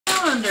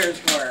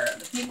calendars were.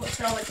 The people that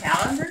sell the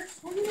calendars.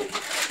 What'd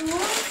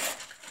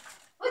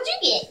you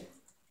get?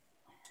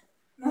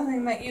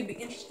 Nothing that you'd be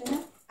interested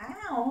in.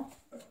 Ow.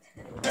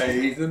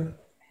 Hey, Ethan.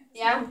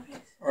 Yeah.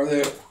 Are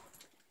there?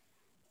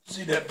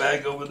 See that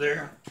bag over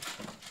there?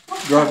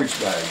 Garbage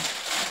bag.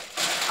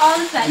 Oh,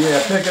 this bag.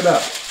 Yeah, pick it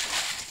up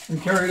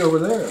and carry it over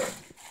there.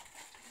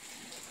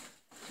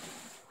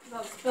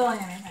 Without spilling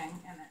anything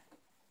in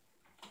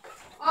it.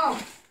 Oh.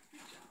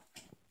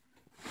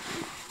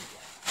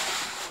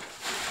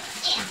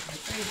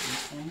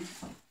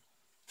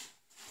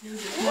 You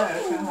got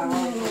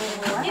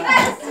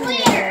a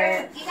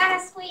sweater. You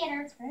got a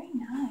sweater. It's very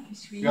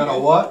nice. You got a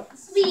what?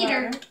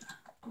 Sweater.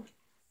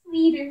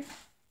 Sweater.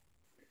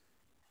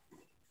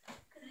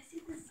 Could I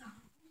see this song?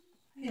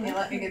 Can you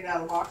let me get it out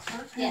of the box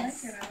first?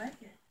 Yes. I like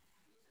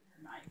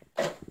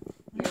it.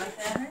 You like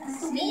that?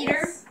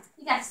 Sweater.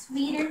 You got a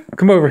sweater.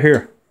 Come over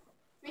here.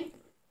 Me?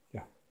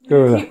 Yeah.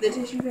 Go over there. Keep the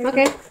tissue paper.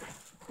 Okay.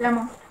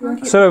 Grandma.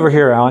 Sit over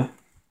here, Allie.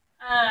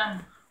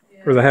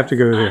 Or do I have to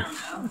go I there?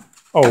 don't know.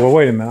 Oh, well,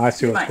 wait a minute. I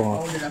see You what's might going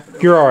hold on. it up a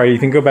little. You're all right. You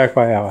can go back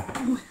by Allie.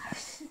 There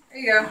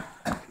you go.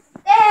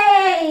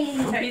 Hey!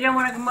 You don't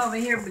want to come over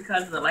here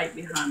because of the light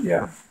behind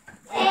Yeah.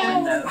 the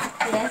window.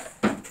 Yes.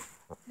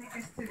 Take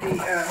us to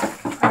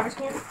the garbage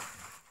can.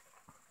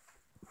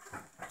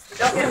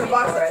 Don't get the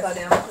box upside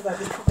down because I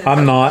just put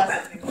I'm not.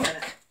 plastic things in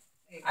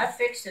it. I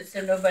fixed it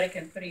so nobody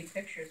can put any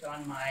pictures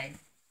on my.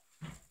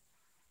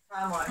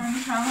 Timeline.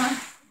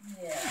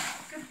 Yeah.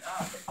 Good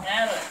job.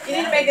 Natalie. You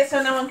need to make it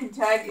so no one can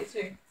tag you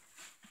too.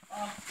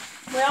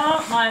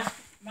 Well, my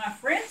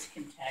friends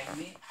can tag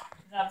me.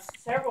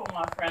 Several of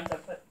my friends I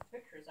put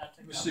pictures I took.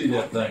 Let me see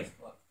that thing.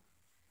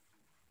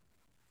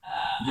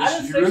 I Just,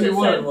 just you fixed really it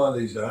wanted so one of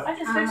these, huh? I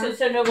just fixed it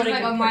so nobody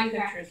It's like can a put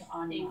Minecraft pictures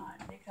on thing.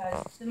 mine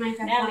because The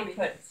Minecraft Natalie zombie.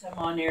 put some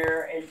on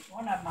there and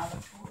one of them I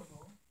looked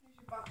horrible.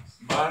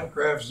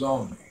 Minecraft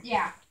zombie.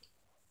 Yeah.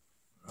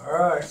 All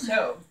right,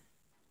 So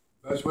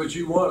that's what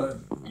you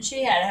wanted. and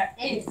she had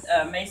It is.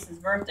 Mason's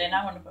birthday and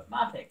I wanted to put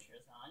my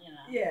pictures on, you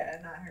know. Yeah,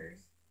 not hers.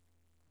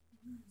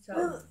 So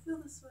Feel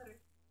the sweater.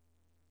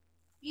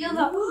 Feel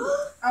the.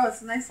 Oh,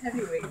 it's a nice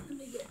heavyweight. let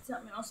me get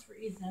something else for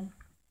Ethan.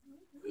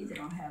 Ethan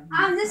don't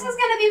have. This is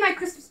gonna be my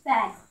Christmas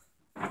bag.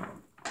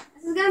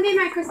 This is gonna be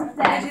my Christmas Did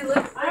bag. you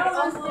look? I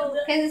almost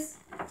did Cause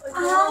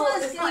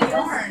It's like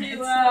yarn. To,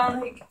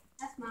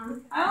 that's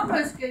mine. I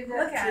almost gave that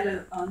Look at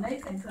to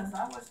Nathan because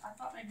I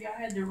thought maybe I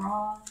had the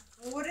wrong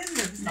What is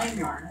it? It's not name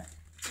yarn. on it.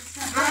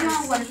 I don't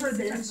know what For it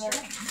different is.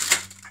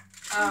 strings.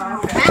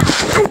 Oh, okay.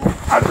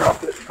 I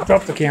dropped it.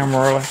 Drop the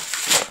camera early.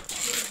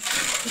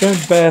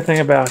 The bad thing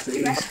about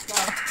these.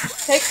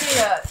 Take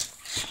the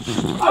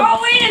Oh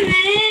wait a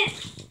minute!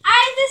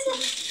 This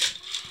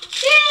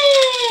is.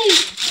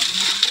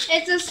 Yay!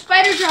 It's a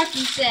spider jockey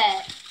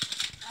set.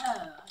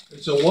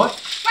 It's a what?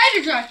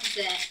 Spider jockey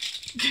set.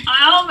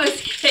 I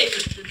almost gave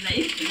it to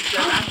Nathan,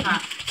 but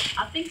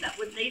I think that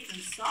was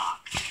Nathan's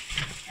socks,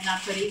 and I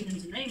put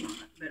Ethan's name on it.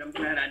 But I'm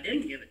glad I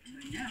didn't give it to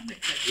him now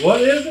because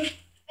What is it?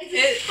 It's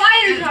a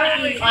spider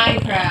jockey.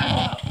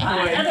 Minecraft.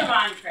 another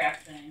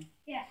Minecraft thing.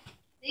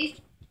 See?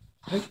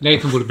 I think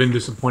Nathan would have been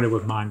disappointed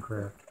with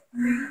Minecraft.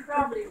 You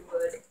probably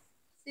would.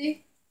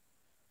 See?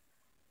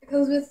 It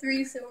comes with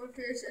 3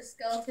 silverfish, a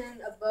skeleton,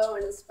 a bow,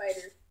 and a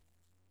spider.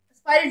 A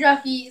spider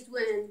jockey is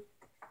when.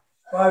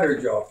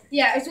 Spider jockey.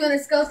 Yeah, it's when a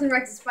skeleton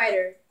rides a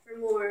spider for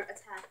more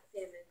attack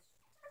damage.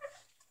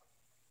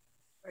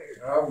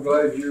 I'm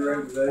glad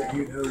you're into that.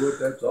 You know what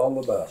that's all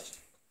about.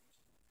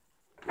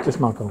 It's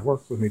not going to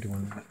work with me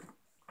doing that.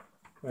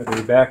 Are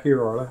they back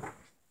here, are they?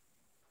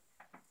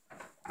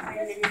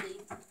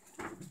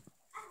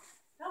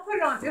 Don't put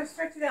it on. Just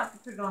stretch it out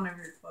and put it on over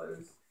your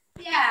clothes.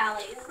 Yeah,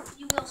 like,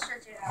 you will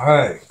stretch it out.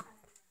 Hey,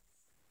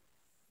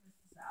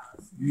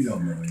 you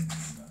don't know anything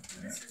about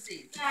that. This is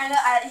Ethan.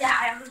 Yeah,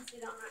 I honestly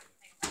don't know anything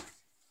about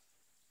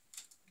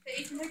Okay,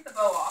 you can take the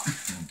bow off. it.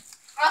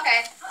 Okay.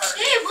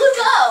 Hey, blue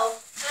bow!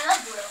 I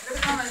love blue. Put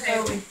it on the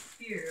table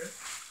here.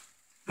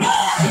 In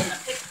the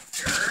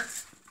picture.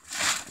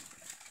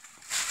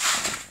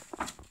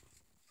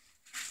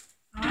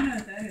 Oh, I know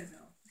what that is.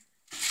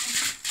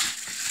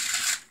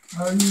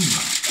 How are you?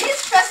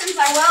 These presents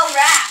are well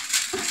wrapped.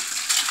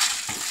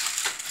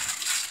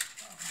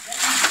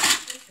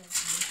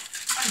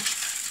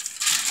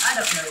 I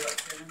don't know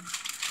what's in them.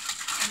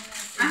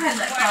 I had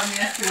that problem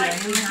yesterday.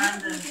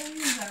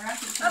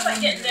 How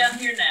about getting down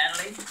here,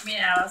 Natalie? Me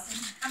and Allison.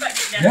 How about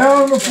getting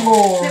Down on the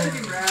floor.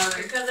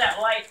 Because that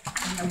light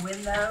in the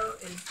window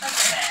is so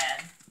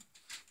bad.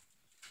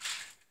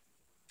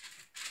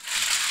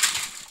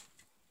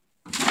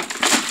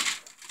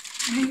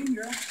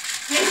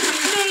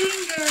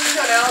 I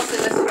told Allison,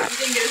 I said, you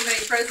didn't get as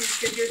many presents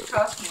because yours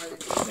cost more than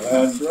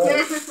yours.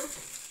 That's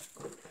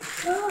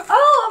right.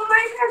 Oh, a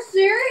Minecraft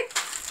shirt!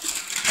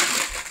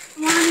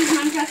 One of these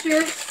Minecraft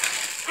shirts.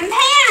 And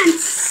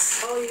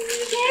pants! Oh, you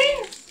needed Yay!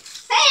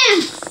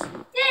 Pants!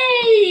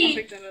 Yay!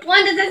 pick that up.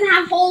 One that doesn't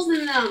have holes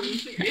in them.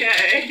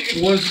 Yay.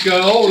 The ones that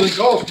got old and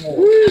cost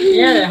more.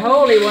 Yeah, the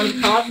holy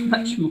ones cost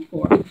much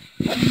more.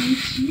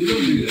 You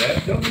don't do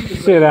that. Don't do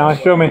that. Sit down.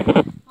 Show me.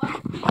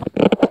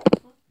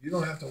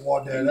 to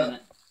wad Wait a that up.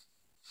 minute.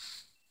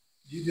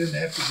 You didn't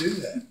have to do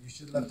that. You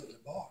should have left it in the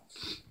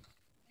box.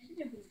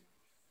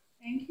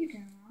 Thank you,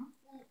 Grandma.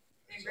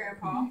 And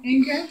Grandpa.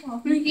 And Grandpa.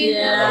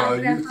 Yeah. Oh,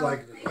 you're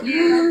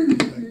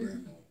thinking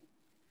of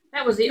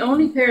That was the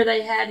only pair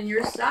they had in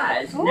your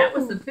size, and that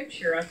was the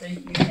picture I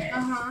think you had.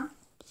 Uh-huh.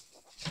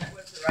 That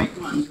was the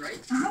right ones, right?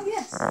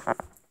 Yes.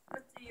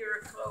 Let's see your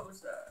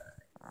clothes.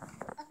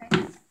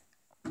 Okay.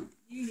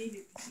 You need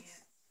it.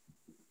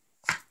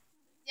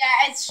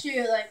 Yeah, it's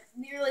true. Like,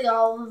 nearly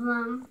all of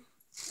them,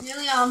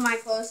 nearly all of my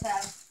clothes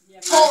have, Yeah,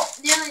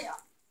 nearly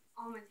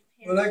all my pants.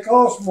 Well, they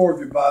cost more if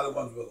you buy the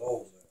ones with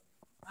holes in them.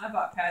 I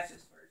bought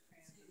patches for his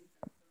pants.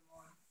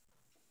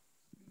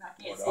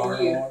 I can't What,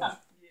 see you. iron ones?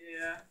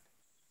 Yeah.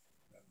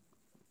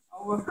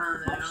 Over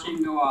her now. She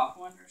can go off.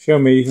 Wonder. Show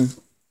me, Ethan.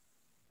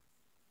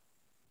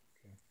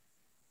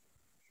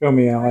 Show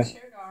me, Allie.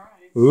 Shared all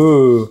right.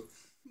 Ooh.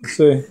 Let's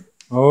see.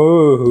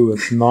 Oh,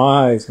 it's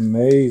nice.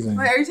 Amazing.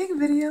 Wait, are you taking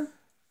video?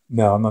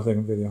 No, I'm not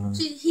taking video, honey.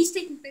 He's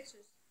taking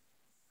pictures.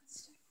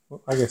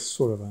 Well, I guess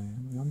sort of I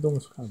am. I'm doing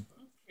this kind of.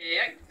 Okay,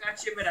 I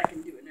got you, but I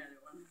can do another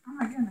one. Oh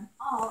my goodness.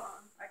 Oh,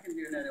 I can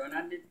do another one.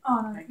 I did.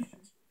 Oh no.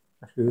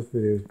 Actually, this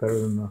video is better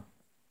than the.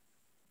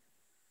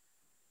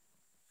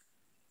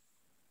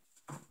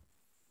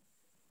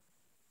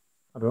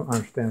 I don't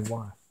understand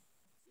why.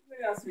 What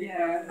else we Yeah.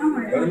 have? Oh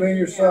my Put them in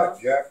your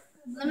sock, Jack.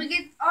 let me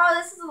get. Oh,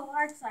 this is a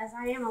large size.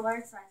 I am a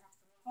large size.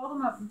 Hold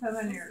them up and put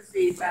them in your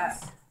See back.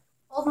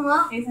 Hold them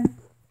up. Ethan.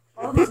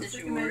 Hold them up, This is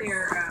stick them in yours.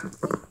 your,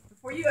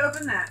 before you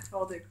open that,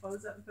 fold it,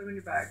 close up and put them in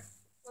your bag.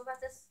 What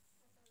about this?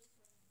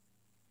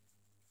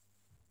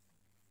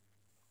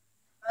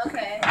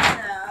 Okay, so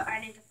I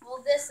need to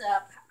fold this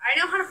up. I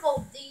know how to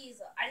fold these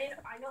up. I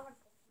know how to fold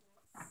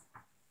these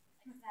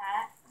like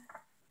that.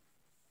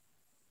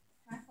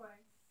 Halfway.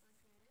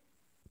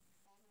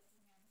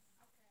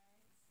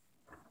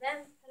 Then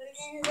put it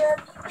in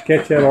the.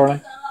 Sketch that,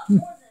 Arlie.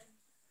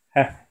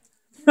 What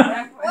do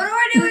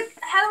I do with?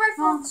 How do I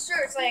fold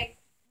shirts? Like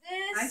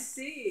this? I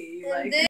see. and Like. this.